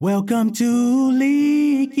Welcome to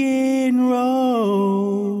Lincoln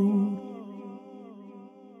Road.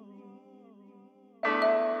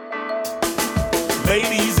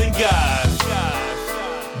 Ladies and guys,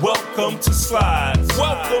 welcome to Slides.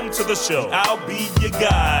 Welcome to the show. I'll be your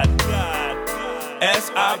guide as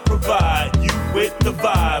I provide you with the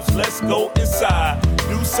vibes. Let's go inside.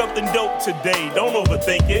 Do something dope today. Don't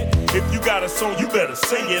overthink it. If you got a song, you better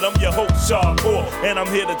sing it. I'm your host, Shawcore, and I'm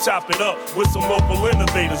here to chop it up with some local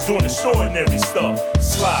innovators doing extraordinary stuff.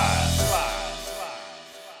 Slides.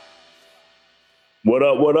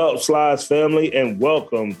 What up, Slides family, and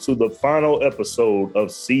welcome to the final episode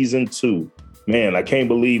of Season 2. Man, I can't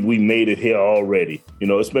believe we made it here already. You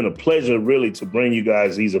know, it's been a pleasure really to bring you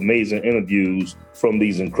guys these amazing interviews from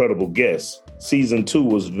these incredible guests. Season 2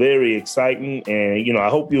 was very exciting, and, you know, I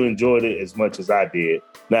hope you enjoyed it as much as I did.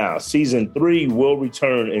 Now, Season 3 will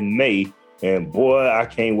return in May, and boy, I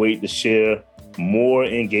can't wait to share more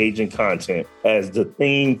engaging content, as the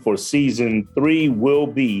theme for Season 3 will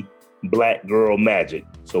be Black Girl Magic.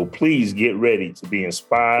 So please get ready to be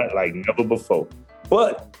inspired like never before.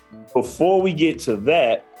 But before we get to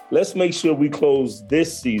that, let's make sure we close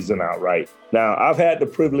this season out right. Now, I've had the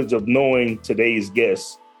privilege of knowing today's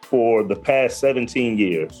guest for the past 17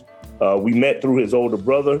 years. We met through his older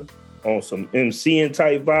brother on some MCing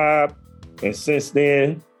type vibe. And since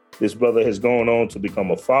then, this brother has gone on to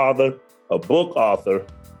become a father, a book author,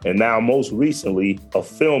 and now most recently, a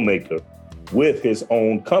filmmaker with his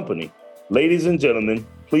own company. Ladies and gentlemen,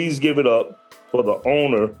 please give it up for the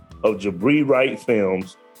owner of JIBRI WRIGHT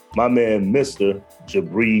Films, my man, Mr.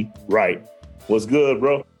 JIBRI WRIGHT. What's good,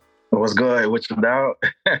 bro? What's good? What you about?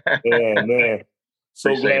 Yeah, man.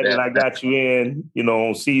 So Appreciate glad that I got you in, you know,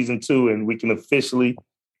 on Season 2, and we can officially,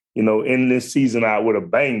 you know, end this season out with a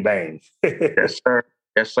bang bang. Yes, sir.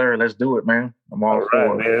 Yes, sir. Let's do it, man. I'm all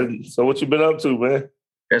for right, it. man. So what you been up to, man?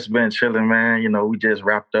 It's been chilling, man. You know, we just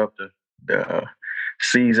wrapped up the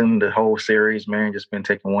season, the whole series, man. Just been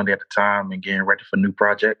taking one day at a time and getting ready for new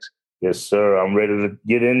projects. Yes, sir. I'm ready to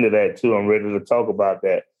get into that, too. I'm ready to talk about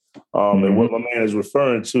that. And what my man is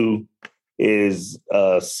referring to is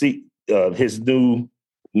his new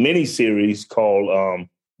mini-series called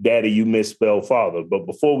Daddy, You Misspelled Father. But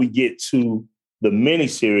before we get to the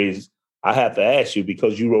mini-series, I have to ask you,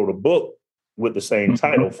 because you wrote a book with the same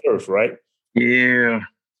title first, right? Yeah.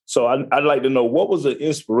 So I'd like to know, what was the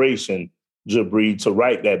inspiration, JIBRI, to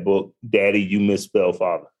write that book, Daddy, You Misspelled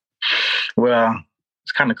Father? Well,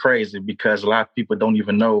 it's kind of crazy because a lot of people don't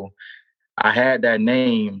even know I had that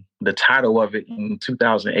name, the title of it, in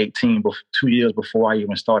 2018, 2 years before I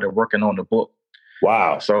even started working on the book.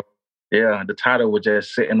 Wow. So, yeah, the title was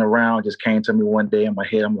just sitting around, just came to me one day in my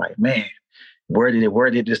head. I'm like, man, where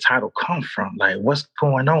did this title come from? Like, what's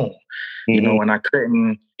going on? You know, and I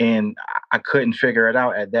couldn't figure it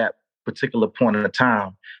out at that particular point in the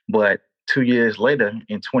time. But 2 years later,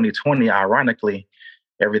 in 2020, ironically,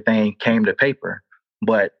 everything came to paper.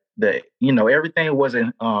 But everything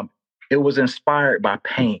wasn't. It was inspired by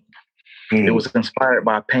pain. It was inspired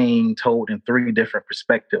by pain told in three different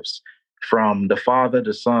perspectives, from the father,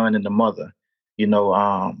 the son, and the mother. You know,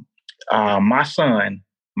 my son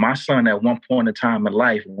at one point in time in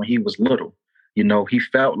life, when he was little, you know, he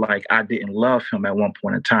felt like I didn't love him at one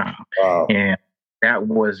point in time. Wow. And that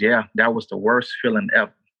was the worst feeling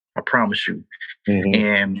ever. I promise you.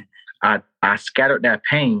 And I scattered that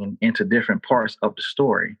pain into different parts of the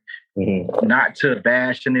story, not to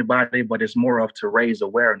bash anybody, but it's more of to raise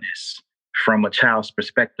awareness from a child's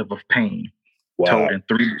perspective of pain. Wow.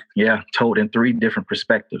 Told in three different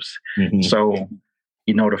perspectives. So,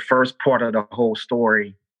 you know, the first part of the whole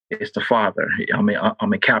story is the father.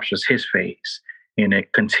 It captures his phase, and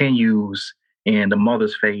it continues in the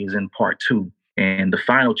mother's phase in part 2. And the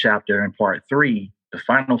final chapter in part 3, the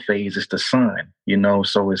final phase, is the son. You know,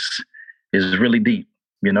 so it's really deep.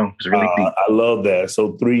 You know, it's really deep. I love that.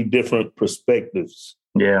 So 3 different perspectives.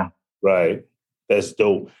 Yeah. Right. That's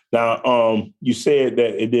dope. Now, you said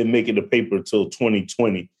that it didn't make it to paper until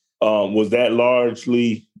 2020. Was that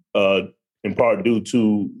largely in part due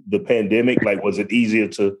to the pandemic? Like, was it easier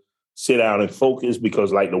to sit down and focus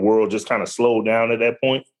because, like, the world just kind of slowed down at that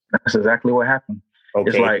point? That's exactly what happened. Okay.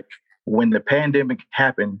 It's like when the pandemic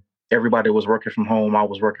happened, everybody was working from home. I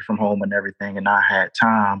was working from home and everything, and I had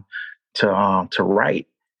time to write.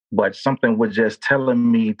 But something was just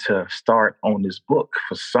telling me to start on this book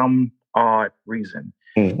for some odd reason.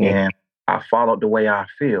 And I followed the way I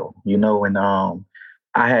feel, you know, and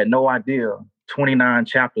I had no idea 29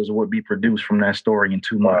 chapters would be produced from that story in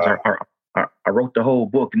 2 months. Wow. I wrote the whole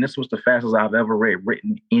book, and this was the fastest I've ever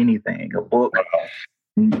written anything. A book,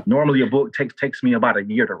 normally a book takes me about a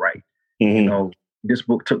year to write. You know, this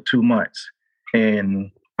book took 2 months.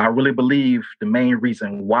 And I really believe the main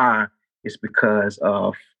reason why is because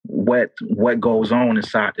of what goes on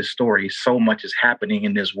inside this story. So much is happening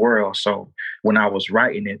in this world. So when I was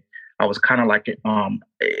writing it, I was kind of like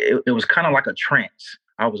it was kind of like a trance.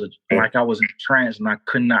 I was in a trance, and I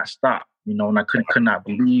could not stop, and I could not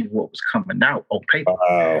believe what was coming out on paper.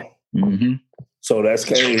 Wow. Mm-hmm. So that's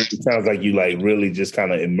kind of, it sounds like you like really just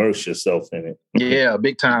kind of immerse yourself in it. Yeah,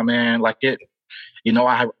 big time, man. Like it,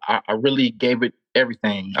 I really gave it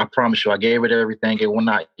everything. I promise you, I gave it everything. And when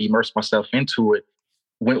I immersed myself into it,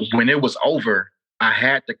 when it was over, I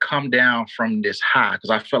had to come down from this high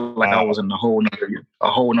because I felt like I was in a whole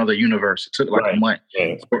nother universe. It took like a month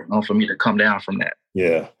for me to come down from that.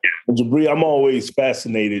 Yeah. JIBRI, I'm always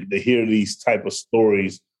fascinated to hear these type of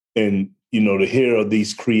stories and, to hear of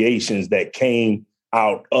these creations that came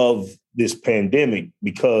out of this pandemic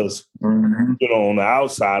because, on the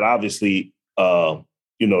outside, obviously, it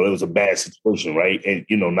was a bad situation, right? And,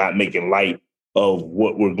 not making light of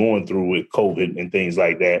what we're going through with COVID and things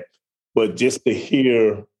like that. But just to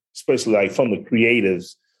hear, especially like from the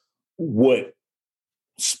creatives, what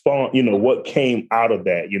spawned, what came out of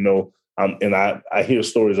that, and I hear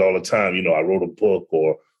stories all the time, I wrote a book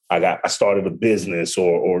or I started a business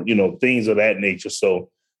or things of that nature. So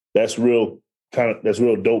that's real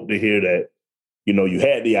dope to hear that, you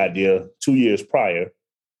had the idea 2 years prior,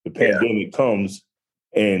 the pandemic comes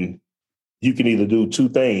and you can either do two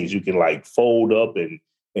things. You can like fold up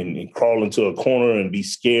and crawl into a corner and be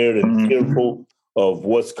scared and fearful of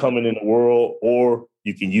what's coming in the world, or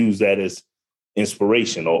you can use that as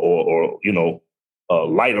inspiration or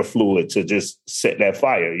lighter fluid to just set that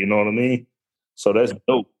fire. You know what I mean? So that's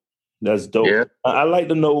dope. That's dope. Yeah. I'd like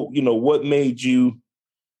to know, what made you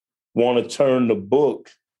want to turn the book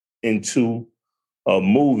into a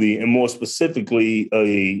movie, and more specifically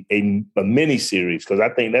a mini series, because I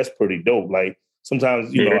think that's pretty dope. Like sometimes,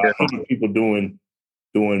 I see people doing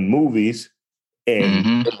movies,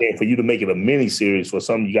 and for you to make it a mini series for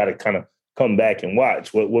something you got to kind of come back and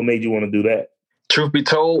watch. What made you want to do that? Truth be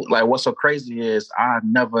told, like what's so crazy is I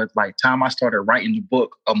never, time I started writing the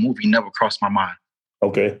book, a movie never crossed my mind.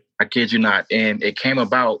 Okay. I kid you not. And it came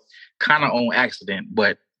about kind of on accident,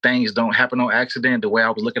 but things don't happen on accident the way I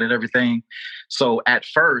was looking at everything. So at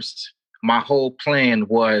first, my whole plan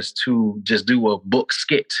was to just do a book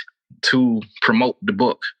skit to promote the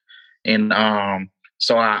book. And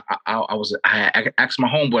so I asked my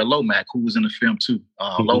homeboy Lomac, who was in the film too,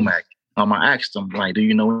 Lomac. I asked him, like, do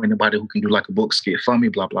you know anybody who can do like a book skit for me,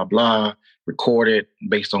 blah, blah, blah, record it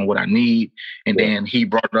based on what I need. And then he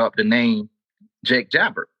brought up the name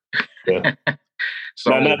JIBRI. Yeah. So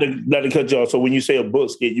now, not to cut you off. So when you say a book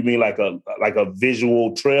skit, you mean like a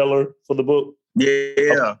visual trailer for the book? Yeah.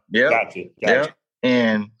 Okay. Yeah. Gotcha. Yeah.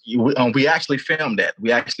 And we actually filmed that.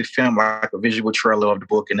 We actually filmed like a visual trailer of the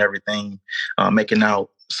book and everything, making out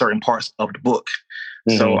certain parts of the book.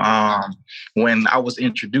 So when I was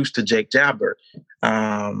introduced to JIBRI,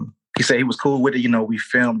 he said he was cool with it. We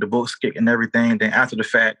filmed the book skit and everything. Then after the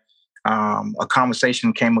fact, a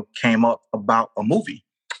conversation came up about a movie.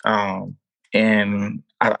 And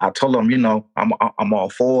I told him, I'm all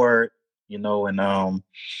for it, and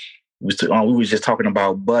we was just talking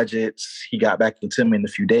about budgets. He got back into me in a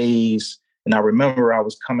few days. And I remember I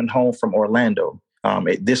was coming home from Orlando.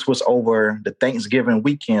 This was over the Thanksgiving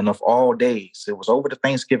weekend of all days. It was over the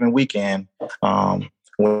Thanksgiving weekend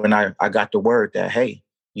when I got the word that, hey,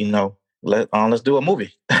 let's do a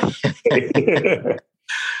movie.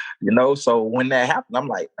 So when that happened, I'm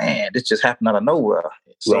like, man, this just happened out of nowhere.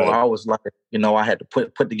 So I was like, I had to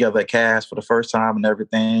put together a cast for the first time and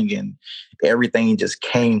everything just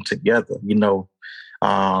came together.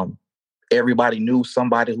 Everybody knew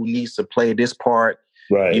somebody who needs to play this part.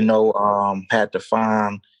 Right. Had to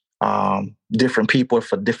find different people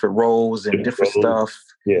for different roles and different stuff.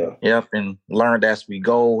 Yeah. Yep. And learned as we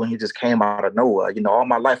go. And he just came out of nowhere. All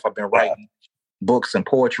my life I've been writing books and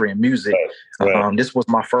poetry and music. Right. This was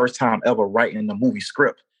my first time ever writing a movie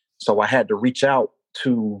script. So I had to reach out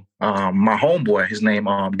to my homeboy, his name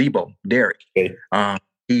Derek. Okay.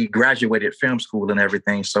 He graduated film school and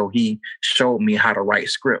everything, so he showed me how to write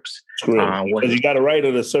scripts. Because you got to write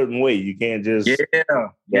it a certain way. You can't just...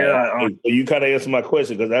 Yeah. You kind of answered my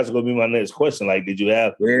question, because that's going to be my next question. Like, did you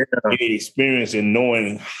have any experience in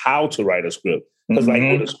knowing how to write a script? Because like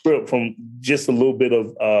with a script, from just a little bit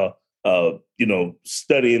of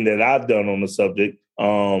studying that I've done on the subject,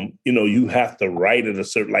 you have to write it a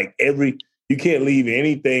certain, like you can't leave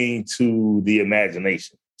anything to the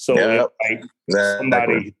imagination. So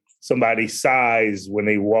somebody sighs when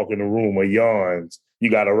they walk in the room or yawns, you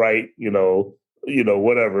got to write,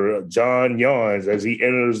 whatever, John yawns as he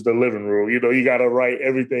enters the living room. You got to write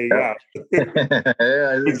everything out.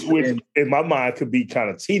 Which in my mind could be kind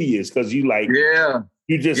of tedious because you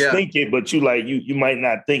just think it, but you might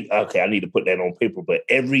not think, okay, I need to put that on paper. But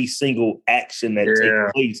every single action that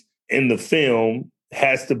takes place in the film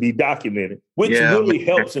has to be documented, which really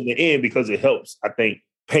helps in the end because it helps, I think,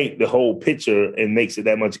 paint the whole picture and makes it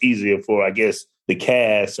that much easier for, I guess, the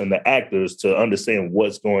cast and the actors to understand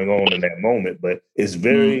what's going on in that moment. But it's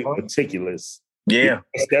very meticulous. Yeah.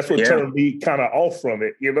 That's what turned me kind of off from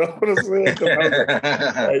it. You know what I'm saying?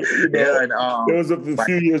 There was a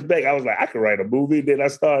few years back, I was like, I could write a movie. Then I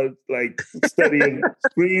started studying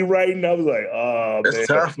screenwriting. I was like, oh, it's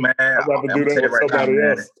tough, man. I'm about to do that with somebody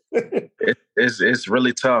else. It's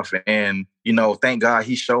really tough. And, thank God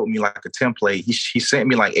he showed me like a template. He sent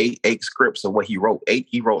me like eight scripts of what he wrote.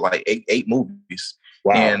 He wrote like eight movies.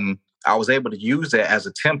 Wow. And I was able to use that as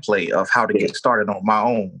a template of how to get started on my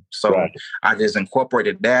own. So I just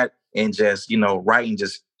incorporated that and just, writing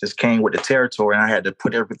just came with the territory. And I had to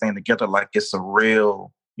put everything together like it's a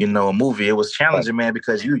real, movie. It was challenging, man,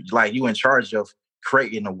 because you in charge of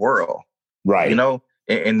creating a world. Right.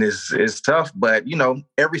 And it's tough, but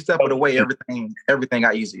every step of the way, everything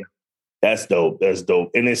got easier. That's dope. That's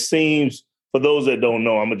dope. And it seems, for those that don't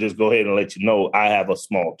know, I'm gonna just go ahead and let you know I have a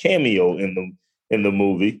small cameo in the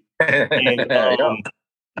movie. And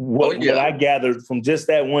what I gathered from just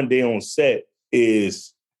that one day on set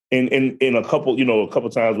is in a couple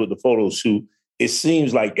times with the photo shoot, it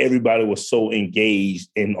seems like everybody was so engaged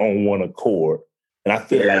and on one accord. And I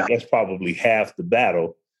feel like that's probably half the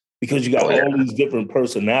battle because you got all these different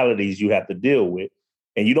personalities you have to deal with.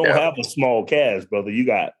 And you don't have a small cast, brother. You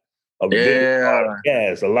got a very large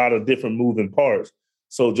cast, a lot of different moving parts.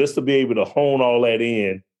 So just to be able to hone all that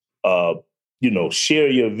in, share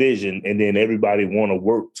your vision, and then everybody want to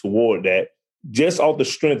work toward that just off the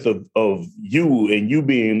strength of you and you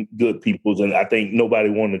being good peoples. And I think nobody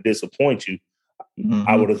wanted to disappoint you. Mm-hmm.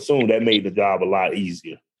 I would assume that made the job a lot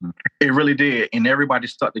easier. It really did. And everybody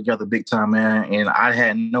stuck together big time, man. And I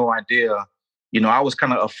had no idea, I was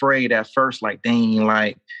kind of afraid at first, like, dang,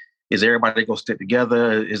 like, is everybody going to stick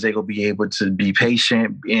together? Is they going to be able to be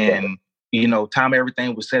patient? And, time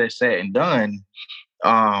everything was said and done,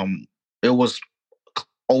 it was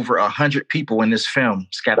over 100 people in this film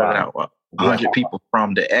scattered out. 100 people,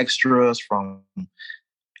 from the extras, from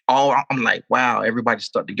all. I'm like, wow, everybody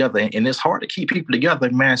stuck together. And it's hard to keep people together,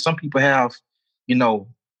 man. Some people have,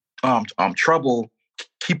 trouble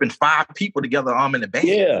keeping 5 people together in the band.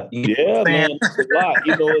 Yeah, man. It's a lot.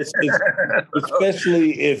 It's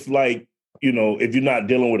especially if if you're not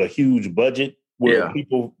dealing with a huge budget where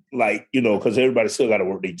people because everybody still got to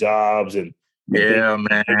work their jobs and man.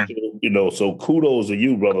 So kudos to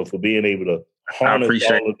you, brother, for being able to harness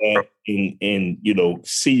all of that and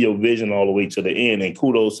see your vision all the way to the end. And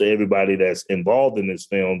kudos to everybody that's involved in this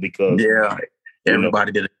film because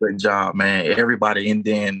everybody did a great job, man. Everybody, and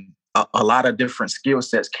then a lot of different skill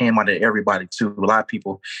sets came out of everybody too. A lot of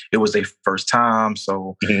people, it was their first time,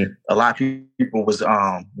 so a lot of people was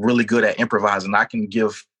really good at improvising. I can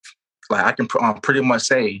pretty much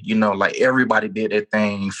say, everybody did their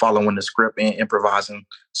thing, following the script and improvising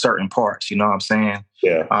certain parts. You know what I'm saying?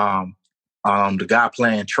 Yeah. The guy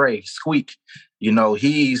playing Trey, Squeak,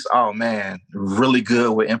 he's, really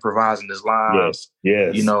good with improvising his lines.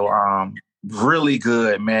 Yes. Really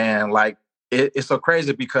good, man. Like, it's so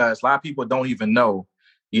crazy because a lot of people don't even know,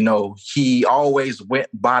 he always went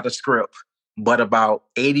by the script, but about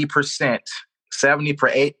 80%,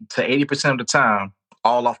 70% to 80% of the time,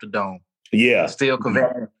 all off the dome. Yeah. Still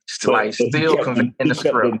conveying, conveying the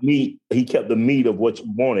script. He kept the meat of what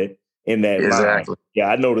you wanted in that line. Yeah,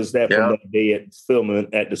 I noticed that from that day at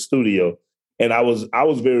filming at the studio. And I was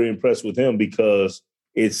very impressed with him because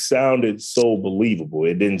it sounded so believable.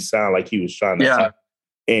 It didn't sound like he was trying to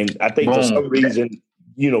and I think for some reason,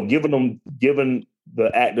 giving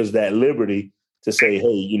the actors that liberty to say,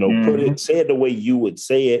 hey, say it the way you would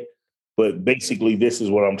say it, but basically this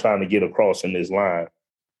is what I'm trying to get across in this line.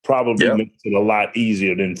 Probably makes it a lot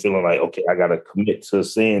easier than feeling like, okay, I got to commit to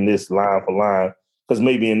saying this line for line. Because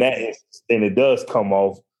maybe in that instance, then it does come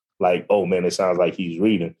off like, oh man, it sounds like he's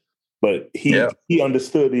reading. But he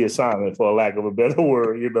understood the assignment, for lack of a better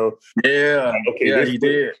word, Yeah. Like, okay, he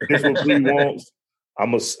did. This is what he wants.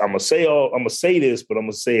 I'm gonna say this, but I'm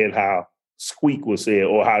gonna say it how Squeak would say it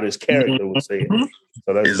or how this character would say it.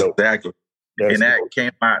 So that's exactly. Dope. And that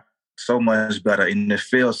came out so much better, and it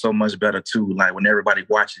feels so much better too. Like when everybody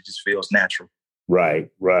watches, it just feels natural. Right.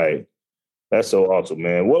 That's so awesome,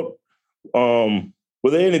 man. What were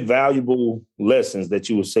there any valuable lessons that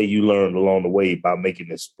you would say you learned along the way by making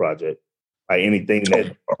this project? Like anything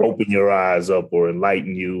that opened your eyes up or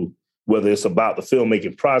enlighten you, whether it's about the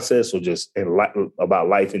filmmaking process or just about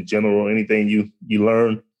life in general, anything you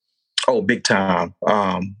learned? Oh, big time.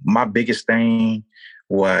 My biggest thing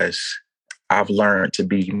was I've learned to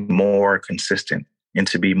be more consistent and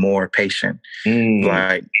to be more patient.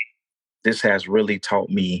 Like, this has really taught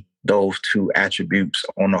me those two attributes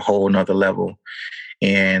on a whole nother level.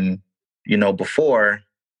 And, before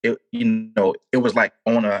it was like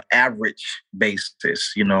on an average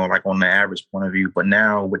basis, like on the average point of view. But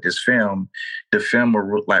now with this film, the film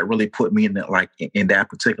will like really put me in that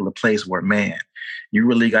particular place where, man, you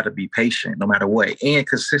really got to be patient no matter what, and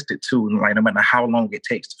consistent too. Like no matter how long it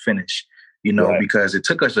takes to finish, right. Because it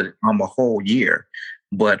took us a whole year.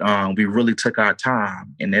 But we really took our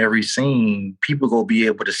time in every scene. People go be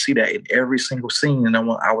able to see that in every single scene. And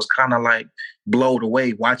I was kind of like blown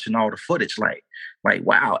away watching all the footage. Like,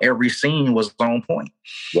 wow, every scene was on point.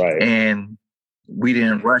 Right. And we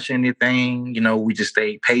didn't rush anything. We just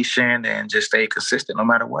stayed patient and just stayed consistent no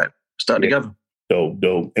matter what. Stuck together.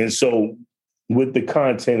 Dope. And so with the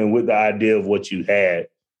content and with the idea of what you had,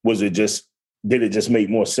 did it just make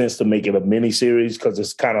more sense to make it a mini series? Because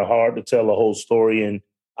it's kind of hard to tell a whole story in an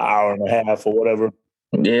hour and a half or whatever.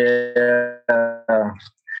 Yeah.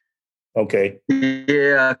 Okay.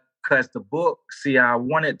 Yeah, because the book,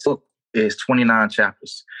 is 29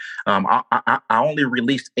 chapters. I only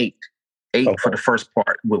released eight okay. for the first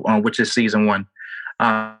part, which is season 1.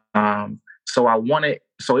 So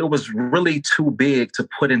it was really too big to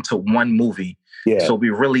put into one movie. Yeah. So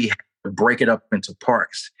we really had to break it up into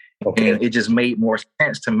parts. Okay. And it just made more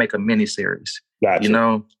sense to make a miniseries,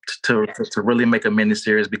 gotcha. To really make a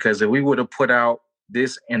miniseries, because if we would have put out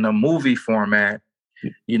this in a movie format,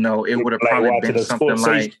 it would have probably been something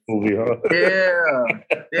like, movie, huh?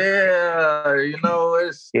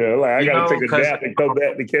 It's I gotta take a nap and come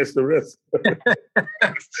back to catch the rest.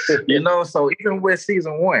 So even with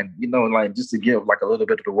season 1, just to give like a little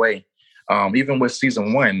bit of the way, even with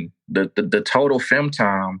season 1, the total film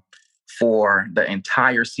time for the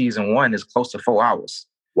entire season 1 is close to 4 hours.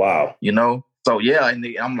 Wow. So yeah, and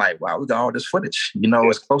I'm like, wow, we got all this footage.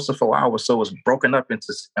 It's close to 4 hours, so it's broken up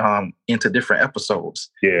into different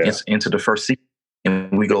episodes. Yeah, into the first season,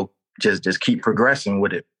 and we go just keep progressing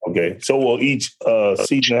with it. Okay, so will each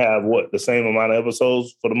season have the same amount of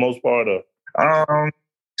episodes for the most part, or?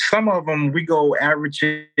 Some of them we go average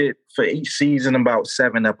it for each season about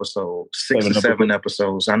 7 episodes, 6 to 7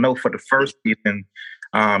 episodes. I know for the first season,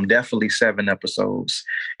 definitely 7 episodes,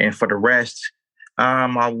 and for the rest, I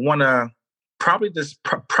want to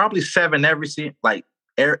probably 7 every season,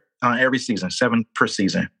 every season, 7 per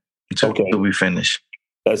season until we finish.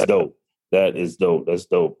 That's dope. That is dope. That's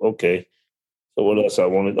dope. Okay. So what else I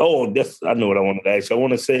wanted? I know what I wanted to ask. I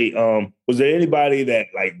want to say, was there anybody that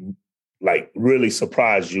like really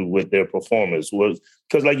surprised you with their performance?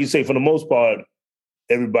 Because like you say, for the most part,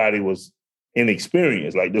 everybody was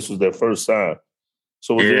inexperienced. Like this was their first time.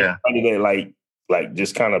 So was there anybody that like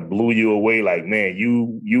just kind of blew you away? Like, man,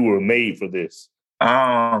 you were made for this.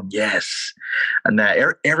 Yes. And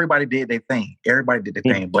everybody did their thing.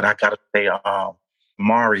 But I gotta say,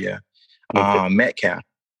 Maria Metcalf,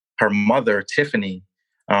 her mother Tiffany,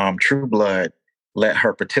 True Blood, let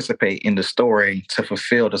her participate in the story to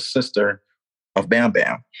fulfill the sister of Bam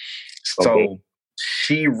Bam. So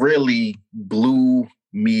she really blew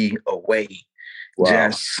me away.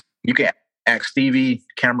 Wow. You can ask Stevie,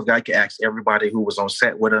 camera guy, can ask everybody who was on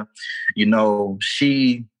set with her.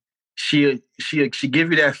 She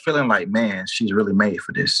give you that feeling like, man, she's really made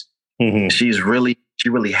for this. Mm-hmm. She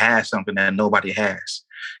really has something that nobody has,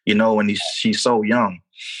 and she's so young.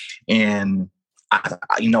 And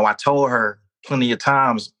I told her plenty of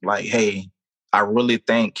times, like, hey, I really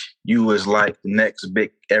think you is like the next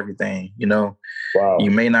big everything, Wow.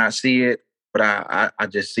 You may not see it, but I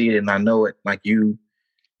just see it and I know it, like you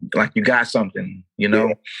got something,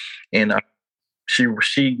 Yeah. And she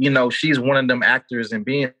she's one of them actors, and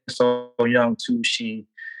being so young too, she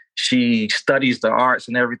studies the arts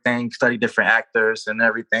and everything, study different actors and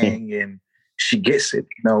everything, and she gets it.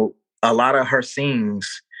 A lot of her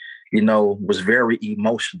scenes, was very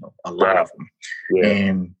emotional, a lot of them. Yeah.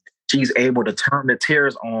 And she's able to turn the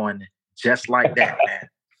tears on just like that, man.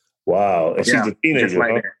 Wow. And she's a teenager,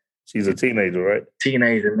 like that. She's a teenager, right?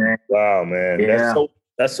 Teenager, man. Wow, man. Yeah.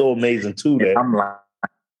 That's so amazing too. That I'm like,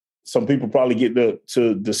 some people probably get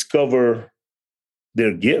to discover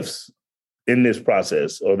their gifts in this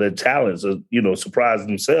process, or their talents, or, surprise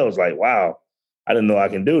themselves. Like, wow, I didn't know I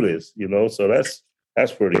can do this, So that's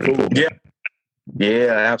pretty cool. Yeah.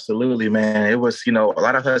 Yeah, absolutely, man. It was, a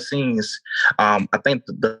lot of her scenes. I think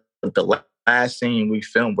the last scene we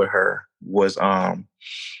filmed with her was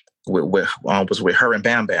with her and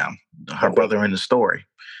Bam Bam, her brother in the story.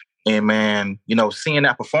 And man, seeing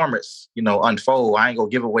that performance, unfold. I ain't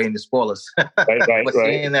gonna give away any spoilers, but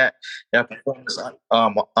seeing that performance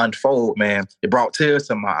unfold, man, it brought tears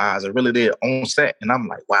to my eyes. It really did on set, and I'm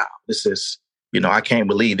like, wow, this is, I can't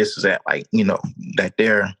believe this is that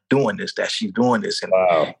they're doing this, that she's doing this, and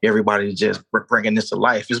everybody just bringing this to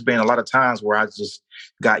life. It's been a lot of times where I just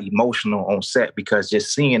got emotional on set because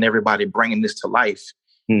just seeing everybody bringing this to life,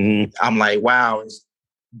 I'm like, wow, it's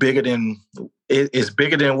bigger than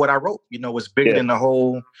what I wrote. It's bigger than the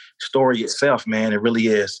whole story itself, man. It really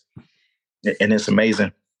is, and it's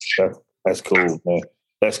amazing. That's cool, man.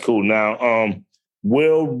 That's cool. Now,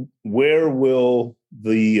 where will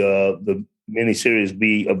the miniseries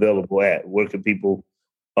be available at? Where can people?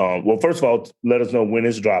 Well, first of all, let us know when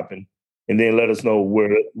it's dropping, and then let us know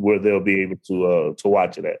where they'll be able to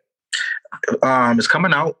watch it at. It's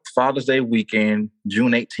coming out Father's Day weekend,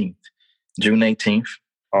 June 18th.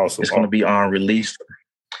 Awesome. It's going to be released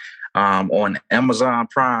on Amazon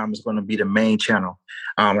Prime. It's going to be the main channel.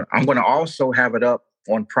 I'm going to also have it up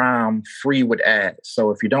on Prime free with ads. So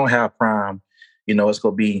if you don't have Prime, it's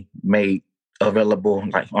going to be made available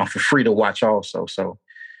for free to watch also. So,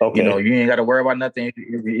 you ain't got to worry about nothing.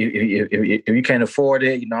 If you can't afford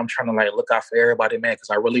it, I'm trying to look out for everybody, man, because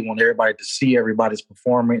I really want everybody to see everybody's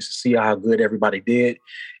performance, to see how good everybody did,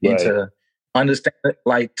 and to understand,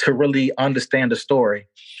 to really understand the story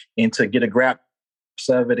and to get a grasp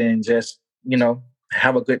of it and just,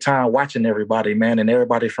 have a good time watching everybody, man. And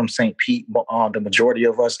everybody from St. Pete, the majority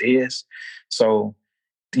of us is. So,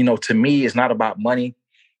 to me, it's not about money.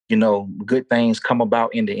 Good things come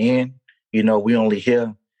about in the end. We only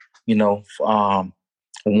here,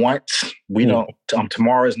 once. We don't,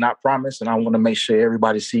 tomorrow is not promised. And I want to make sure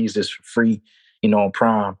everybody sees this for free, on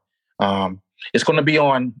Prime. It's going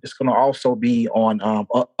to also be on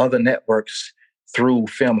other networks through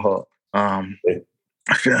Film Hub.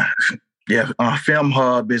 Film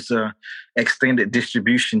Hub is a extended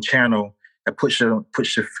distribution channel that puts your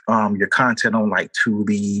content on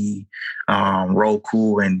Tubi,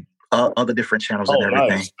 Roku, and other different channels and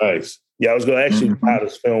everything. Nice. Yeah, I was going to ask you how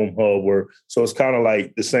does Film Hub work. So it's kind of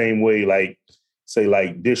like the same way, say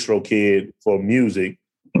DistroKid for music.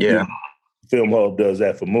 Yeah. Film Hub does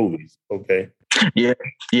that for movies. Okay. Yeah.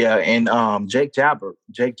 And Jake Jabber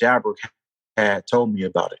had told me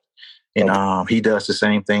about it. And he does the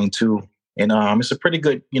same thing too. And it's a pretty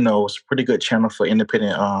good, channel for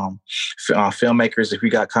independent filmmakers. If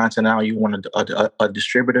you got content out, you want a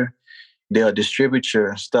distributor, they'll distribute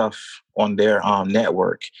your stuff on their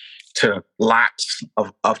network to lots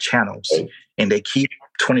of channels, and they keep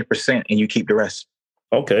 20% and you keep the rest.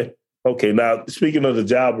 Okay. Now, speaking of the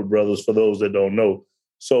Jabber brothers, for those that don't know,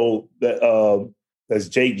 so that's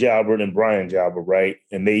Jake Jabber and Brian Jabber, right?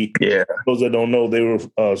 And those that don't know, they were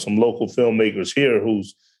some local filmmakers here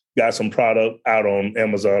who's got some product out on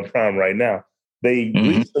Amazon Prime right now. They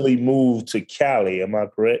recently moved to Cali. Am I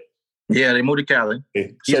correct? Yeah, they moved to Cali.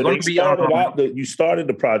 Okay. So you started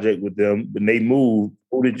the project with them, when they moved.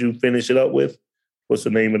 Who did you finish it up with? What's the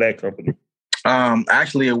name of that company?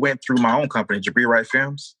 Actually, it went through my own company, JIBRI WRIGHT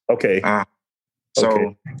Films. Okay.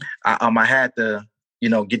 So I had to,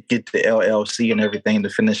 get the LLC and everything to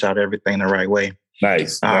finish out everything the right way.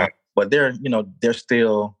 Nice. But they're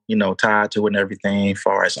still, tied to it and everything as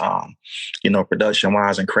far as, production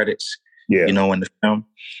wise and credits, in the film.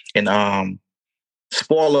 And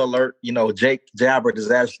spoiler alert, Jake Jabber is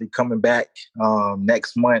actually coming back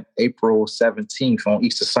next month, April 17th on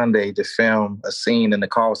Easter Sunday to film a scene in the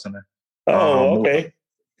call center. Oh, okay.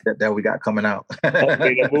 That we got coming out.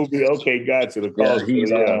 Okay, the movie. Okay, gotcha. The call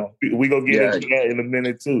center. We gonna get into that in a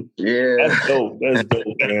minute too. Yeah, that's dope. That's dope,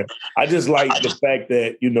 man. I just like the fact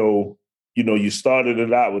that you started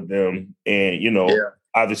it out with them, and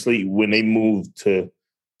obviously when they moved to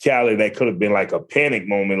Cali, that could have been like a panic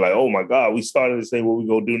moment, like, oh my God, we started to say what we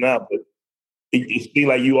gonna do now, but it seems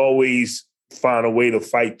like you always find a way to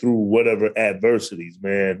fight through whatever adversities,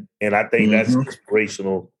 man. And I think that's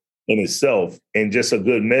inspirational in itself, and just a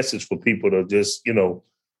good message for people to just,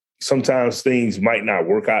 sometimes things might not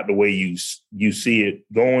work out the way you see it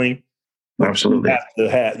going. Absolutely.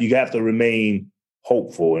 You have to remain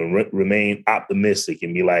hopeful and remain optimistic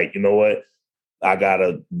and be like, you know what? I got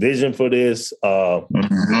a vision for this. Long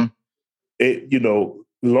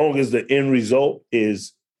as the end result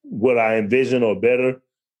is what I envision or better,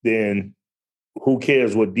 then who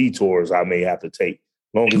cares what detours I may have to take?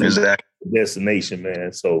 Long as it's the destination,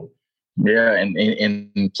 man. So yeah,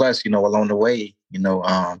 and plus, along the way,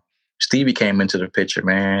 Stevie came into the picture,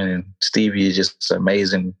 man, and Stevie is just an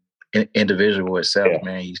amazing individual itself,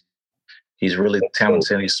 man. He's really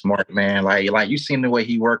talented. He's smart, man. Like you seen the way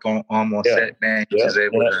he work on set, man. He's just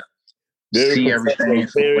able to very see everything.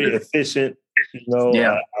 very efficient. You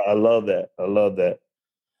know, I love that. I love that.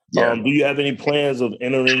 Yeah. Do you have any plans of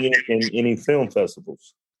entering in any film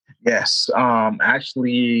festivals? Yes.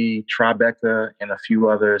 Actually, Tribeca and a few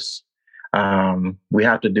others. We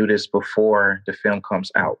have to do this before the film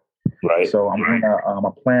comes out. Right. So I'm gonna. I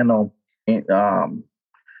plan on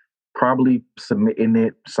probably submitting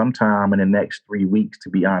it sometime in the next 3 weeks. To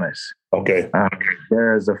be honest. Okay.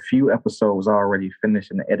 There's a few episodes already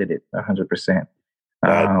finished and edited 100%.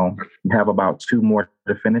 We have about 2 more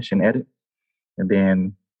to finish and edit, and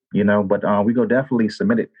then but we go definitely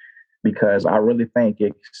submit it because I really think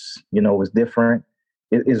it's it's different.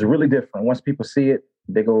 It's really different. Once people see it,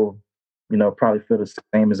 they go probably feel the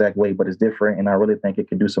same exact way, but it's different, and I really think it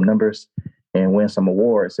can do some numbers and win some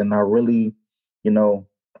awards. And I really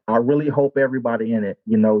hope everybody in it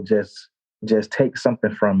just take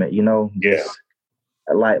something from it.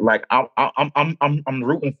 Like I'm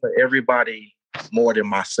rooting for everybody more than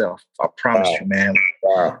myself. I promise you, man.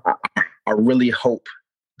 Wow. I really hope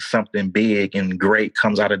something big and great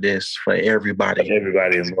comes out of this for everybody.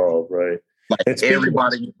 Everybody involved, right? Like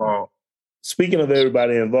everybody involved. Speaking of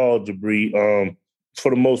everybody involved, JIBRI, for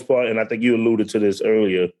the most part, and I think you alluded to this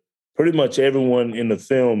earlier, pretty much everyone in the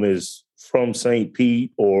film is from St.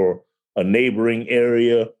 Pete or a neighboring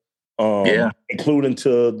area, including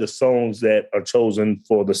to the songs that are chosen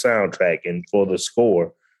for the soundtrack and for the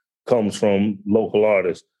score comes from local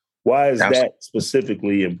artists. Why is that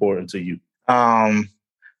specifically important to you?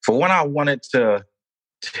 For one, I wanted to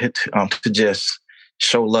just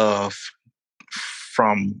show love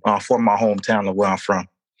for my hometown of where I'm from.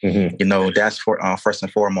 Mm-hmm. That's for first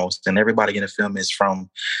and foremost. And everybody in the film is from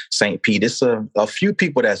St. Pete. It's a few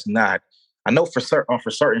people that's not. I know for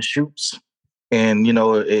certain shoots, and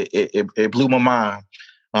it blew my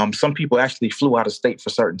mind. Some people actually flew out of state for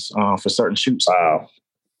certain shoots.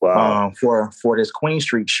 Wow. For this Queen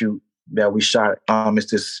Street shoot that we shot, it's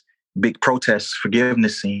this big protest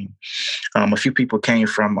forgiveness scene. A few people came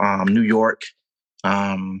from New York.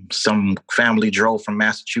 Some family drove from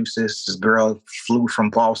Massachusetts. This girl flew from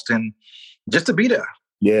Boston just to be there.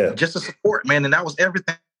 Yeah. Just to support, man. And that was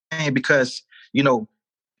everything because, how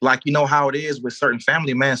it is with certain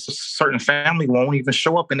family, man. Certain family won't even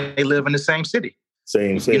show up and they live in the same city.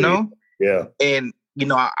 Same city. Yeah. And,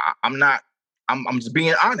 I'm just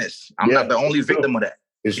being honest. I'm not the only victim of that.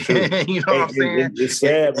 It's true. You know what I'm saying? It's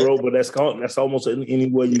sad, bro, but that's almost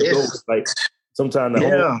anywhere you go. It's like sometimes the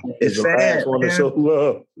home is the last one to show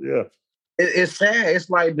love. Yeah. It's sad. It's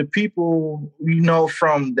like the people,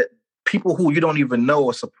 from the people who you don't even know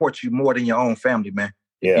will support you more than your own family, man.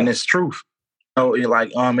 Yeah. And it's truth.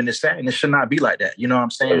 And it's sad, and it should not be like that. You know what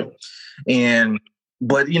I'm saying? Yeah.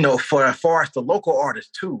 But for as far as the local artists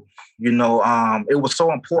too, it was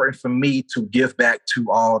so important for me to give back to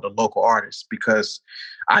all the local artists because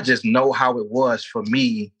I just know how it was for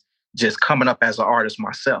me just coming up as an artist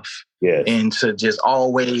myself. Yes. And to just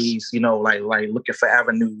always, like looking for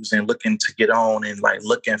avenues and looking to get on and like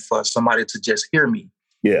looking for somebody to just hear me.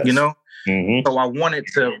 Yes. Mm-hmm. So I wanted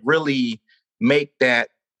to really create that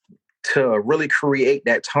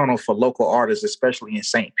tunnel for local artists, especially in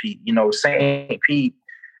St. Pete. St. Pete,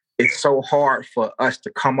 it's so hard for us to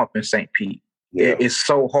come up in St. Pete. Yeah. It's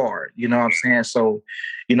so hard. You know what I'm saying? So,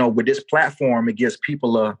 with this platform, it gives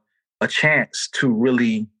people a chance to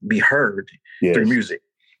really be heard through music,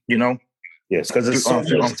 Yes, because there's so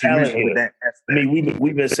much talent here. I mean,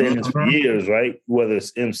 we've been saying this for years, right? Whether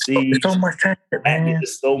it's MC, so much talent, man.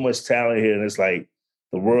 There's so much talent here, and it's like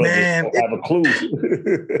the world just don't have a clue.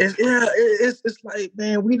 It's like,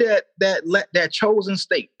 man, we that chosen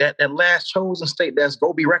state, that last chosen state that's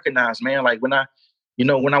go be recognized, man. Like when I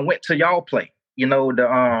went to y'all play,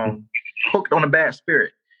 the Hooked on a Bad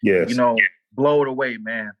Spirit. Yes. Blow it away,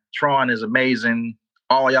 man. Tron is amazing.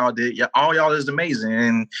 All y'all is amazing.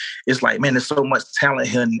 And it's like, man, there's so much talent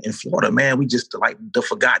here in Florida, man. We just like the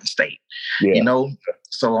forgotten state,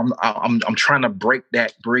 So I'm trying to break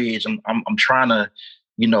that bridge. I'm trying to,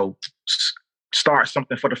 start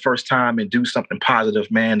something for the first time and do something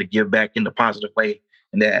positive, man, to give back in the positive way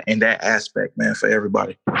in that aspect, man, for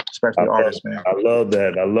everybody, especially artists, man. I love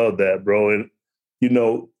that, bro. And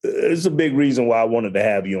it's a big reason why I wanted to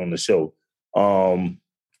have you on the show.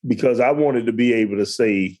 Because I wanted to be able to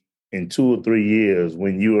say in 2 or 3 years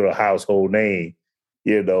when you were a household name,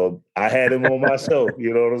 I had him on my show.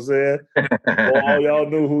 You know what I'm saying? All y'all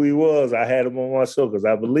knew who he was. I had him on my show because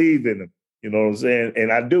I believe in him. You know what I'm saying?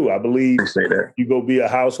 And I do. I believe you go be a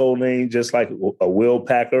household name just like a Will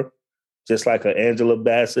Packer, just like an Angela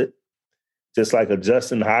Bassett, just like a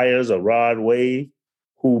Justin Hires, a Rod Wave,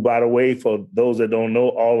 who, by the way, for those that don't know,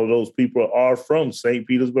 all of those people are from St.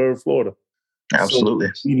 Petersburg, Florida. Absolutely.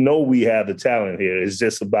 So we know we have the talent here. It's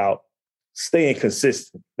just about staying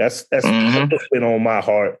consistent. That's what's been on my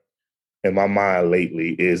heart and my mind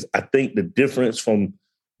lately is I think the difference from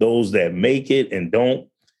those that make it and don't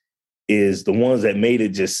is the ones that made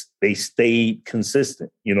it they stayed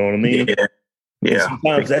consistent. You know what I mean? Yeah.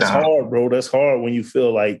 Sometimes that's hard, bro. That's hard when you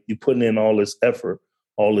feel like you're putting in all this effort,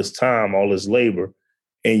 all this time, all this labor,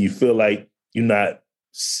 and you feel like you're not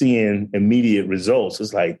seeing immediate results.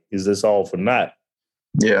 It's like, is this all for naught?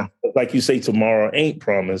 Yeah. Like you say, tomorrow ain't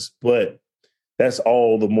promised, but that's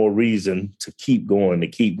all the more reason to keep going, to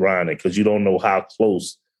keep grinding, because you don't know how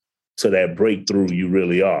close to that breakthrough you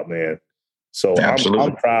really are, man. So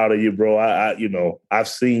I'm proud of you, bro. I've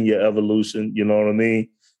seen your evolution. You know what I mean?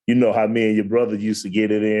 You know how me and your brother used to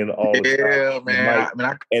get it in all the time. Yeah,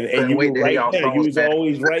 man. And you were right there. You was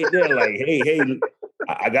always right there, like, hey,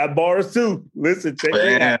 I got bars too. Listen, check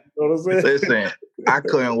it out. You know what I'm saying? Listen, I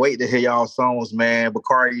couldn't wait to hear y'all songs, man.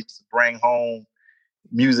 Bakari used to bring home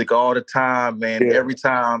music all the time, man. Yeah. Every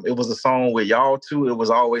time it was a song with y'all two, it was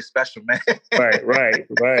always special, man.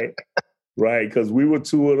 Right. Because we were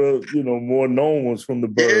two of the, more known ones from the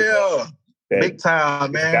Bird. Yeah. Big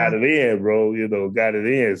time, man. Got it in, bro. Got it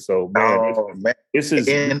in. So, man, this is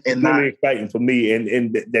really exciting for me.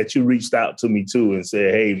 And that you reached out to me too and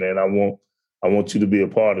said, hey, man, I want you to be a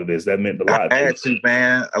part of this. That meant a lot. I had to,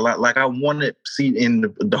 man. Like I wanted,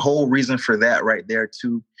 in the whole reason for that right there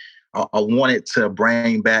too. I wanted to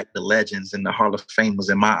bring back the legends and the Hall of Famers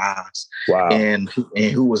in my eyes. Wow. And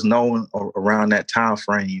who was known around that time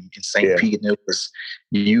frame in St. Pete. And it was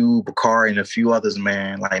you, Bakari, and a few others,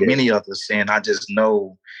 man, many others. And I just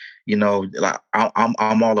know, like I'm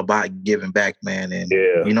all about giving back, man. And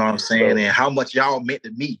you know what I'm saying? And how much y'all meant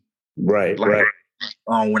to me. Right, right.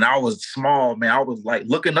 When I was small, man, I was like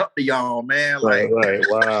looking up to y'all, man. Right.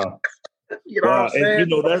 Wow. You know what I'm saying?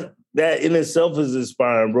 And that in itself is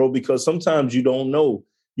inspiring, bro, because sometimes you don't know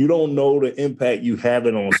the impact you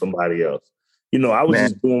having on somebody else. I was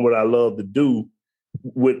just doing what I love to do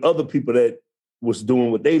with other people that was doing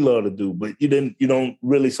what they love to do, but you don't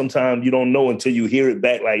really, sometimes you don't know until you hear it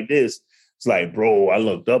back like this. It's like, bro, I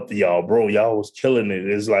looked up to y'all, bro. Y'all was killing it.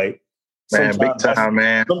 It's like, man, big time,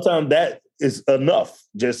 man. Sometimes that is enough.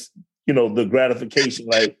 Just, the gratification,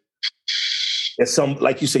 like,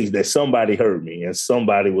 like you say, that somebody heard me and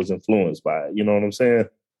somebody was influenced by it. You know what I'm saying?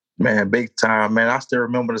 Man, big time, man. I still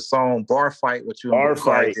remember the song "Bar Fight" with you. Bar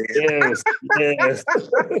Fight, yes.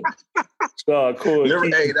 So cool.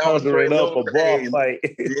 Hey, that was great. Up a bar fight.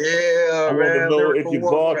 Yeah, I want to know if your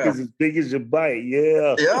bark is as big as your bite.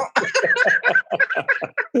 Yeah.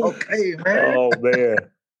 Okay, man. Oh man,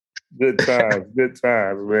 good times,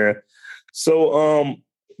 man. So,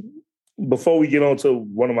 before we get on to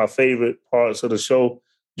one of my favorite parts of the show,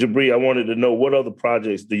 JIBRI, I wanted to know, what other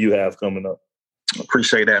projects do you have coming up?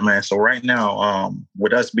 Appreciate that, man. So right now,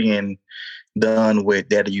 with us being done with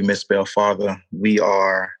Daddy You Misspelled Father, we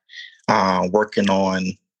are working on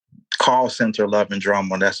Call Center Love and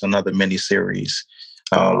Drama. That's another mini series.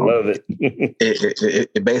 I love it.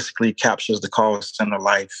 It basically captures the call center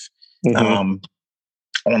life.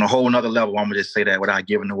 On a whole nother level. I'm gonna just say that without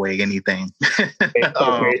giving away anything.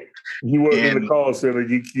 Okay. You work in the call center,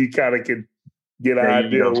 you kind of can get an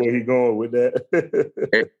idea of where he's going with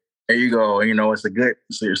that. There you go.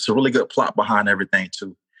 It's a really good plot behind everything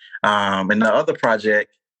too. And the other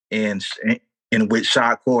project in which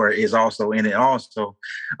Shakur is also in it, also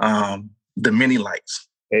the mini lights.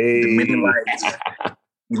 Hey.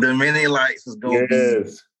 The mini lights is gonna be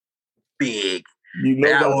big.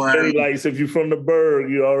 About mini lights. If you're from the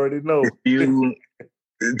Berg, you already know.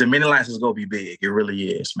 The mini lights is gonna be big. It really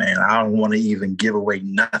is, man. I don't want to even give away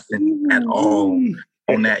nothing at all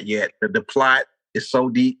on that yet. The plot is so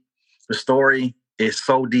deep. The story is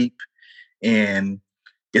so deep, and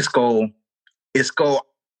it's go.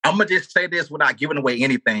 I'm gonna just say this without giving away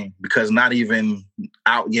anything because not even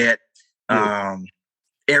out yet.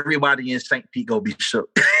 Everybody in St. Pete gonna be shook.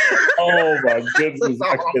 Oh my goodness!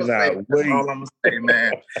 I cannot wait. That's all I'm gonna say,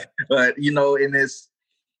 man. But in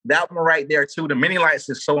that one right there too, the mini lights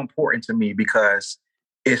is so important to me because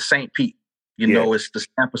it's St. Pete. It's the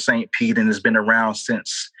stamp of St. Pete, and it's been around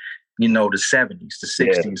since the 70s, the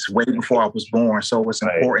 60s, way before I was born. So it's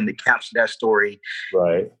important to capture that story,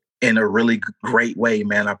 in a really great way,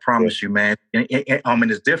 man. I promise you, man. And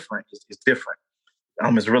it's different. It's different.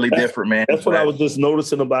 It's really different, man. That's what I was just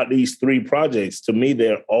noticing about these three projects. To me,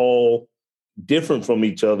 they're all different from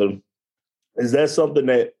each other. Is that something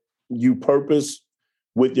that you purpose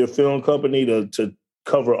with your film company to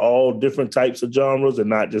cover all different types of genres and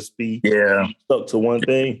not just be stuck to one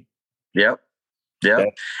thing. Yep.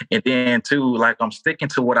 And then too, like I'm sticking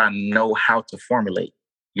to what I know how to formulate,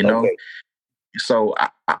 you know? Okay. So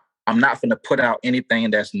I'm not going to put out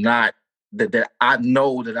anything that's not that I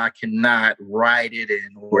know that I cannot write it in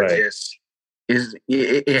or just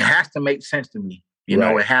it has to make sense to me. You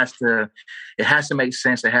know, it has to make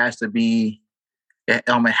sense. It has to be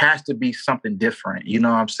something different. You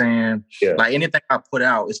know what I'm saying? Yeah. Like anything I put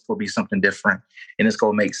out is going to be something different and it's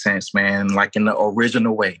going to make sense, man. Like in the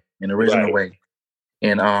original way, way.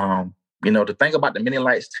 And, you know, the thing about the mini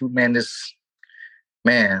lights too, man,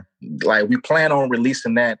 like we plan on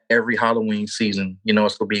releasing that every Halloween season. You know,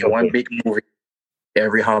 it's going to be one big movie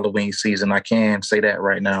every Halloween season. I can say that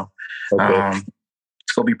right now. Okay.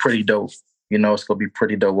 It's going to be pretty dope. You know, it's going to be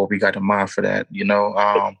pretty dope what we got in mind for that. You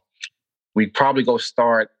know, we probably go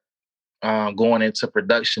start going into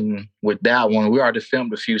production with that one. We already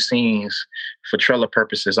filmed a few scenes for trailer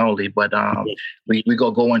purposes only, but we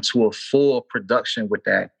go into a full production with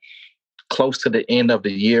that close to the end of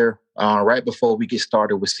the year, right before we get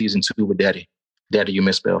started with season 2 with Daddy, You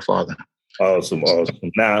Misspelled Father. Awesome.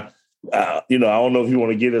 Now, you know, I don't know if you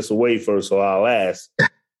want to get us away first, so I'll ask.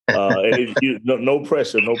 No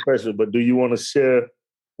pressure, but do you want to share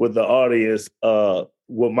with the audience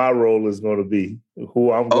what my role is going to be,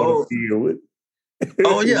 who I'm going to deal with?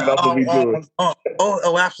 Absolutely.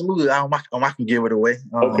 I can give it away.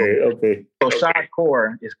 Okay. So Shad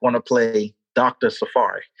Kaur is going to play Dr.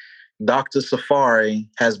 Safari. Dr. Safari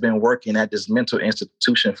has been working at this mental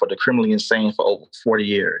institution for the criminally insane for over 40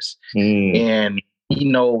 years. And he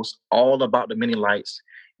knows all about the mini lights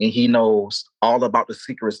and he knows all about the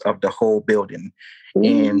secrets of the whole building.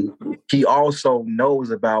 And he also knows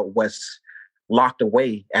about what's locked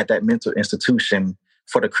away at that mental institution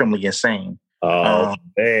for the criminally insane.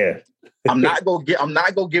 Man. I'm not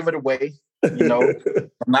gonna give it away, you know. I'm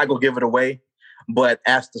not gonna give it away. But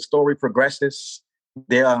as the story progresses,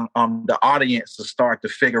 the audience will start to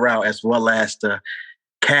figure out, as well as the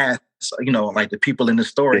cast, you know, like the people in the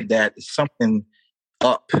story, that it's something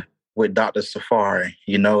up with Dr. Safari.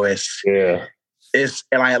 You know, it's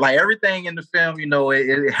like everything in the film, you know,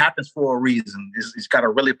 it happens for a reason. It's got to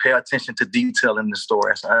really pay attention to detail in the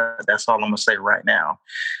story. So that's all I'm gonna say right now.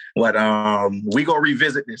 But we gonna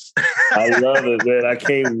revisit this. I love it, man. I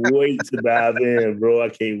can't wait to dive in, bro. I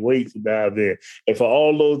can't wait to dive in. And for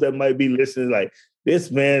all those that might be listening, like,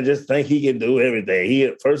 this man just think he can do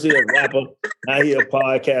everything. First he a rapper, now he a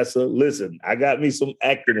podcaster. Listen, I got me some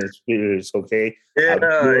acting experience, okay? I've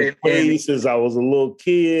been doing since I was a little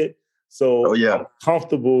kid. So I'm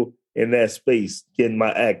comfortable in that space getting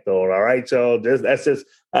my act on. All right, y'all. That's just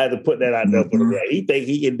I had to put that out there for the record. He think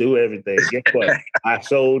he can do everything. Guess what? I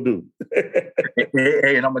sure do.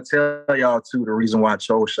 Hey, and I'm gonna tell y'all too, the reason why I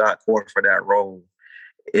chose Shad Kaur for that role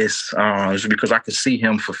is because I could see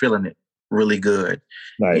him fulfilling it really good.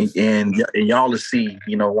 Nice. And y'all will see,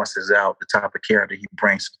 you know, once it's out, the type of character he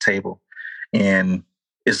brings to the table. And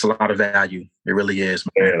it's a lot of value. It really is,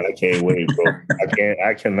 man. I can't wait, bro.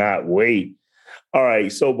 I cannot wait. All right.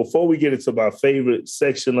 So before we get into my favorite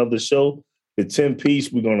section of the show, the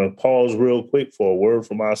 10-piece, we're going to pause real quick for a word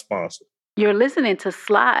from our sponsor. You're listening to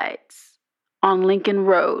Slides on Lincoln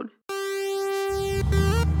Road.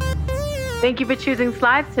 Thank you for choosing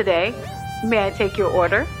Slides today. May I take your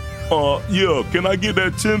order? Yeah. Can I get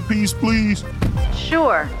that 10-piece, please?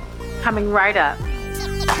 Sure. Coming right up.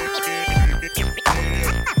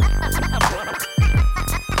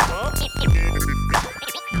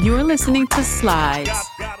 You're listening to Slides,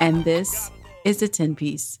 and this is the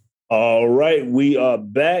 10-piece. All right, we are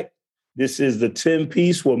back. This is the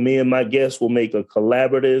 10-piece where me and my guests will make a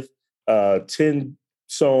collaborative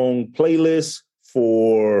 10-song playlist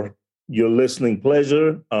for your listening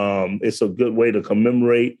pleasure. It's a good way to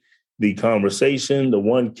commemorate the conversation. The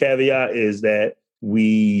one caveat is that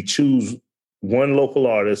we choose one local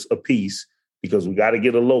artist a piece because we got to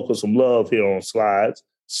get a local some love here on Slides.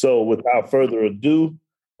 So without further ado,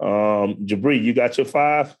 JIBRI, you got your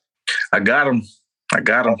 5? I got them.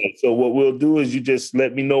 Okay, so what we'll do is you just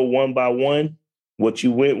let me know one by one what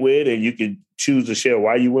you went with, and you can choose to share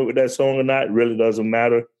why you went with that song or not. It really doesn't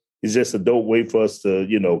matter. It's just a dope way for us to,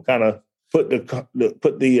 you know, kind of put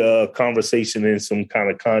the conversation in some kind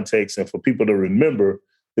of context and for people to remember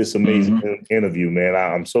this amazing interview, man.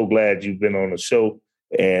 I'm so glad you've been on the show.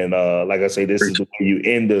 And like I say, this is the way you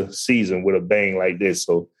end the season with a bang like this.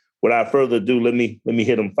 So without further ado, let me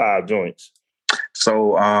hit them 5 joints.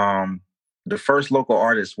 So the first local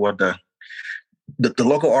artist, well, the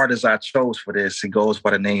local artist I chose for this, he goes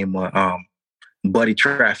by the name of Buddy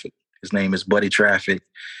Traffic. His name is Buddy Traffic.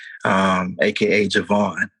 aka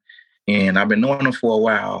Javon. And I've been knowing him for a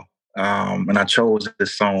while. And I chose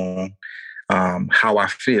this song, How I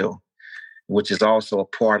Feel, which is also a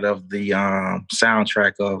part of the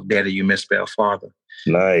soundtrack of Daddy You Misspelled Father.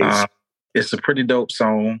 Nice. It's a pretty dope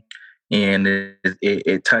song, and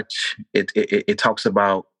it talks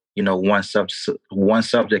about, you know, one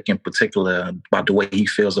subject in particular, about the way he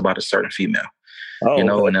feels about a certain female. Oh, you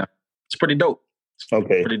know, okay. and it's pretty dope.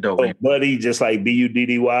 Okay. Pretty dope. So Buddy, just like Buddy,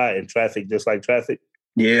 and Traffic, just like Traffic?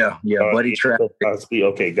 Yeah, Buddy, Traffic.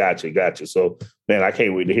 Okay, gotcha. So, man, I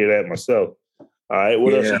can't wait to hear that myself. All right,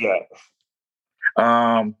 what else you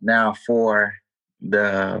got? Now for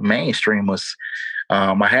the mainstreamers,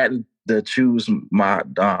 I had to choose my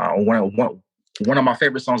one of my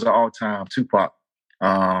favorite songs of all time, Tupac.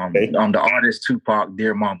 The artist Tupac,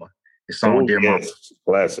 Dear Mama. The song Dear Mama.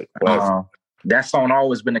 Classic. That song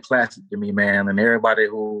always been a classic to me, man. And everybody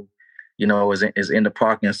who, you know, is into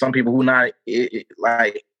Pac, and some people who not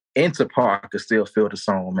like into Pac could still feel the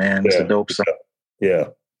song, man. It's a dope song. Yeah.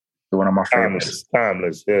 It's one of my favorites.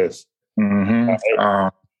 Timeless, yes. Mm-hmm.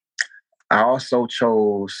 Right. I also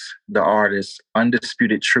chose the artist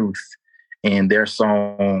Undisputed Truth and their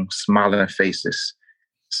song Smiling Faces.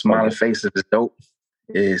 Smiling Faces is dope.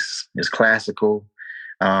 It's classical.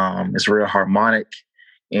 It's real harmonic.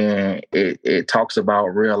 And it talks about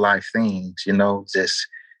real life things, you know, just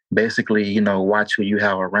basically, you know, watch who you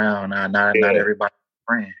have around. Not everybody's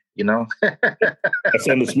friend, you know. That's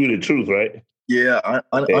Undisputed Truth, right? Yeah,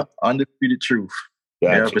 Undisputed Truth.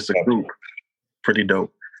 Gotcha. Yep, it's a group. Pretty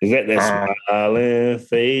dope. Is that Smiling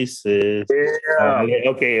Faces? Yeah.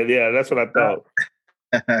 Okay, yeah, that's what I thought.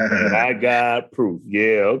 And I got proof.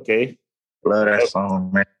 Yeah, okay. Love that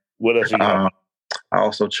song, man. What else you got? I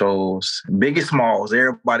also chose Biggie Smalls.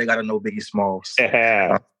 Everybody got to know Biggie Smalls.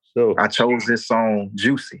 I chose this song,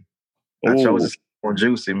 Juicy. I chose this song,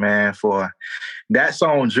 Juicy, man. For that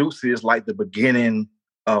song, Juicy is like the beginning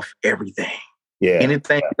of everything. Yeah.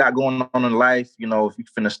 Anything you got going on in life, you know, if you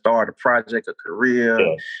finna start a project, a career,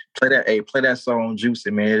 play that song, Juicy,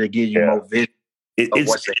 man. It'll give you more vision of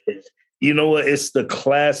what's ahead. You know what? It's the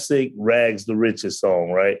classic Rags to Riches song,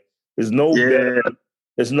 right? There's no better.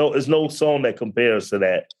 There's no song that compares to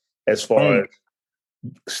that as far as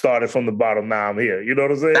started from the bottom. Now I'm here. You know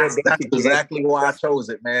what I'm saying? That's exactly why I chose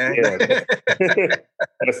it, man. Yeah.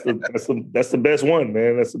 That's the best one,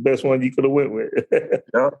 man. That's the best one you could have went with.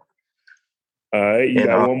 Yep. All right, you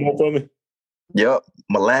got one more for me? Yep,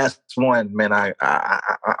 my last one, man. I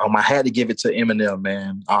had to give it to Eminem,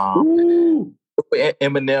 man.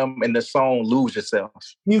 Eminem and the song "Lose Yourself."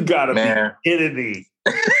 You gotta be kidding me.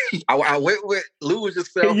 I went with "Lose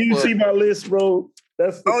Yourself." Can you see my list, bro?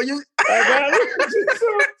 I got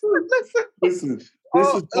it. Listen,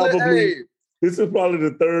 this is probably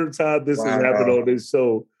the third time this has happened on this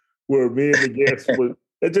show where me and the guests would.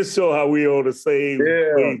 It just show how we on the same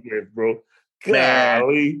wavelength, bro. Golly.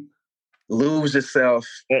 Man, Lose Yourself.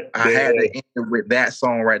 I had to end with that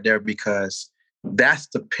song right there because that's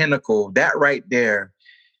the pinnacle. That right there.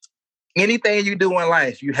 Anything you do in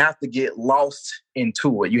life, you have to get lost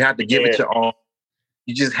into it. You have to give it your all.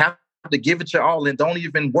 You just have to give it your all and don't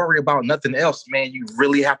even worry about nothing else, man. You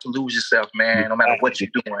really have to lose yourself, man, no matter what you're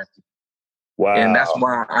doing. Wow. And that's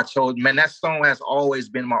why I chose, man, that song has always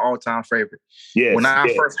been my all-time favorite. Yes. When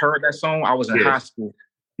I first heard that song, I was in high school.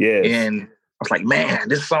 Yes. And I was like, man,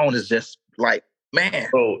 this song is just like, man.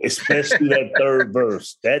 Oh, especially that third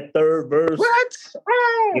verse. That third verse. What?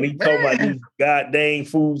 Oh, when he talking about these goddamn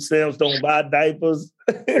food stamps don't buy diapers.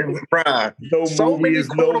 Right. No so movie many is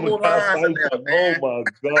no lines in there, man. Oh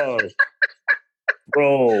my gosh.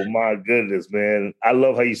 Bro, my goodness, man. I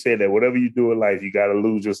love how you said that. Whatever you do in life, you gotta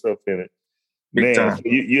lose yourself in it. Big Man, time. so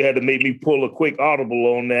you had to make me pull a quick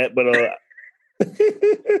audible on that, but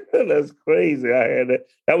that's crazy. I had that.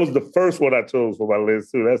 That was the first one I chose for my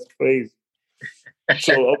list too. That's crazy.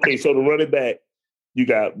 So to run it back, you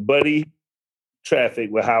got Buddy, Traffic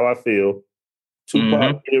with How I Feel,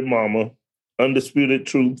 Tupac, Dear Mama, Undisputed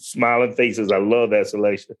Truth, Smiling Faces. I love that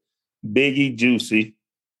selection. Biggie, Juicy,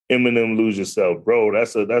 Eminem, Lose Yourself, bro.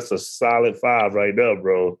 That's a solid 5 right there,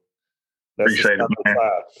 bro. That's Appreciate a solid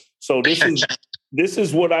 5. So this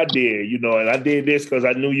is what I did, you know, and I did this because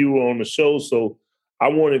I knew you were on the show. So I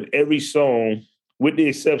wanted every song, with the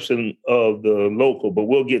exception of the local, but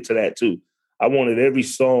we'll get to that too. I wanted every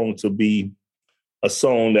song to be a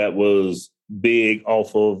song that was big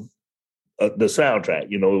off of the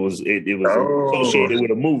soundtrack. You know, it was associated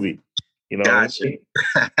with a movie. You know, gotcha.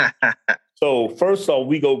 So first off,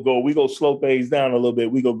 we go slow things down a little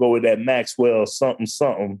bit. We go with that Maxwell something,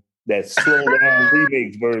 that slow down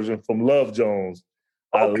remix version from Love Jones.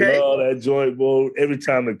 I love that joint, bro. Every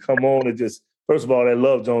time it come on, it just, first of all, that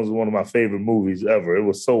Love Jones is one of my favorite movies ever. It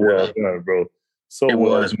was so well done, bro. So it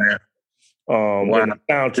well was, man. And the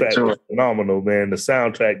soundtrack was phenomenal, man. The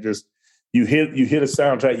soundtrack just, you hear the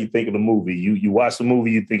soundtrack, you think of the movie. You watch the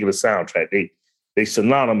movie, you think of the soundtrack. They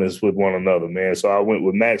synonymous with one another, man. So I went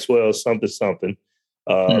with Maxwell's Something Something,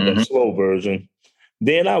 the slow version.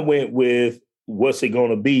 Then I went with What's It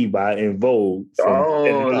Gonna Be by En Vogue.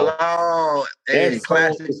 Lord. Hey,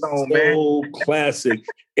 classic song, man. So classic.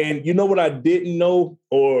 And you know what I didn't know,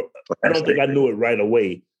 or I don't think I knew it right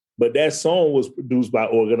away, but that song was produced by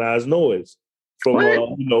Organized Noise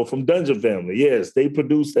from Dungeon Family. Yes, they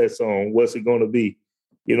produced that song, What's It Gonna Be?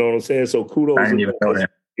 You know what I'm saying? So kudos. I didn't even know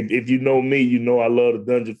that. If you know me, you know I love the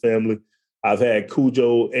Dungeon Family. I've had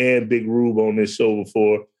Cujo and Big Rube on this show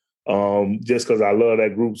before, just because I love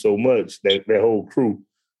that group so much, that whole crew.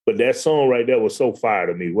 But that song right there was so fire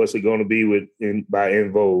to me. What's It Gonna Be by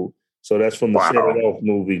En Vogue? So that's from the Set It Off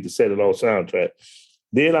movie, the Set It Off soundtrack.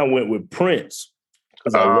 Then I went with Prince,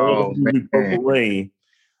 because I love the movie Purple Rain.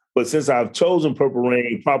 But since I've chosen Purple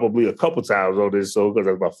Rain probably a couple times on this show, because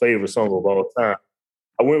that's my favorite song of all time,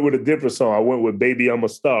 I went with a different song. I went with Baby I'm a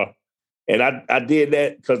Star. And I did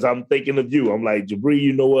that because I'm thinking of you. I'm like, JIBRI,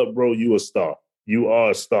 you know what, bro? You a star. You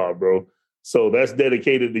are a star, bro. So that's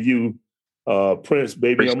dedicated to you, Prince,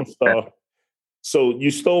 Baby I'm a Star. So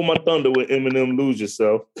you stole my thunder with Eminem, Lose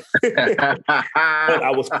Yourself. But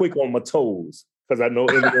I was quick on my toes because I know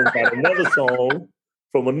Eminem got another song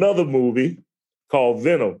from another movie called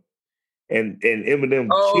Venom. And Eminem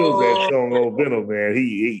kills that song on Venom, man.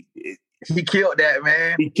 He killed that,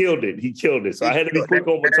 man. He killed it. So I had to be quick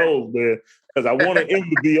on my toes, man, because I wanted him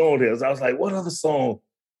to be on here. So I was like, what other song?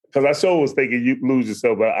 Because I sure was thinking You Lose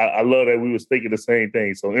Yourself, but I love that we was thinking the same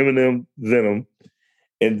thing. So Eminem, Venom.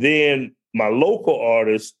 And then my local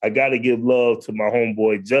artist, I got to give love to my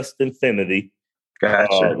homeboy, Justin Finity.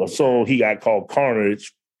 Gotcha. A song he got called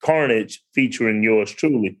Carnage, featuring yours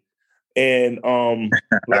truly. And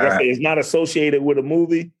like I said, it's not associated with a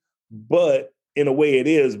movie, but in a way it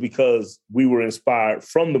is, because we were inspired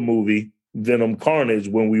from the movie Venom Carnage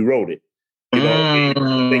when we wrote it. You know,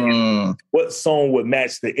 thinking what song would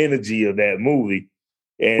match the energy of that movie,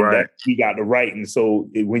 and that we got the writing. So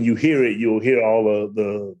when you hear it, you'll hear all of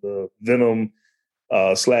the Venom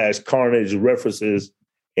 / Carnage references,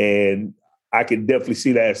 and I could definitely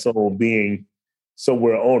see that song being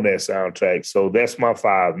somewhere on that soundtrack. So that's my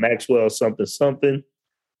 5: Maxwell, Something Something,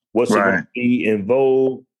 What's It Gonna Be, En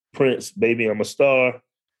Vogue, Prince, Baby I'm a Star,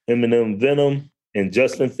 Eminem, Venom, and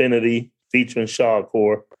Justin Finity featuring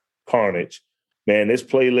Shawcore, Carnage. Man, this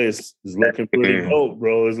playlist is looking pretty dope,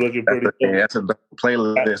 bro. It's looking pretty dope. That's a dope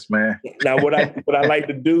playlist, man. Now, what I like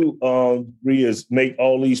to do, Rhea, is make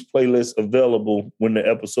all these playlists available when the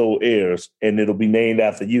episode airs, and it'll be named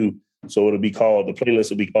after you. So the playlist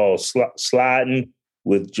will be called Sliding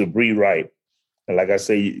with JIBRI WRIGHT. And like I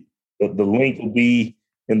say, the link will be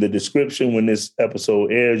in the description when this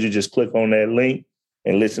episode airs. You just click on that link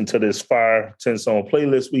and listen to this fire 10-song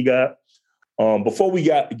playlist we got. Before we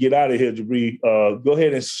get out of here, JIBRI, go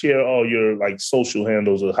ahead and share all your social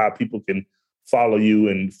handles of how people can follow you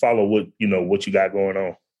and follow what you got going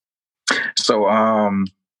on. So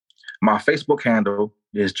my Facebook handle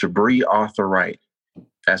is JIBRI Author Wright.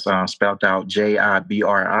 That's spelled out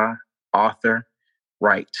JIBRI Author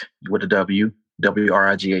Wright with a W,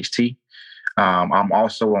 WRIGHT. I'm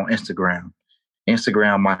also on Instagram.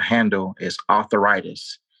 My handle is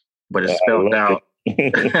Authoritis, but it's spelled out.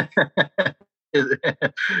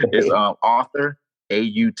 It's author,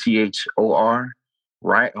 AUTHOR,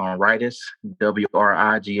 right on Wrightis,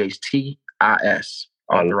 WRIGHTIS,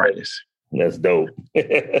 Authoritis. That's dope.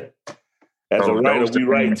 As a writer, we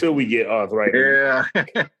write till we get arthritis. Yeah.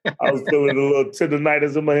 I was feeling a little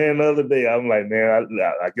tendonitis in my hand the other day. I'm like, man,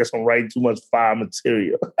 I guess I'm writing too much fire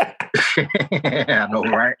material. I know,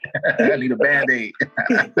 right? I need a Band-Aid.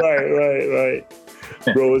 Right.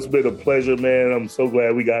 Bro, it's been a pleasure, man. I'm so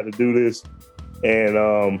glad we got to do this.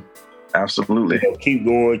 And absolutely. Keep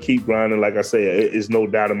going, keep grinding. Like I said, it's no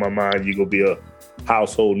doubt in my mind you're going to be a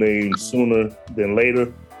household name sooner than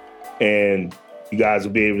later. And you guys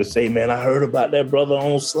will be able to say, man, I heard about that brother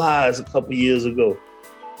on Slides a couple years ago.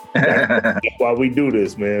 That's why we do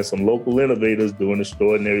this, man. Some local innovators doing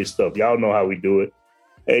extraordinary stuff. Y'all know how we do it.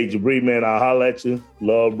 Hey, JIBRI, man, I'll holler at you.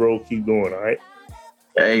 Love, bro. Keep going, all right?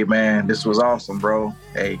 Hey, man, this was awesome, bro.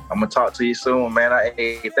 Hey, I'm going to talk to you soon, man.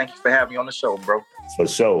 Hey, thank you for having me on the show, bro. For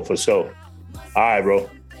sure. All right, bro.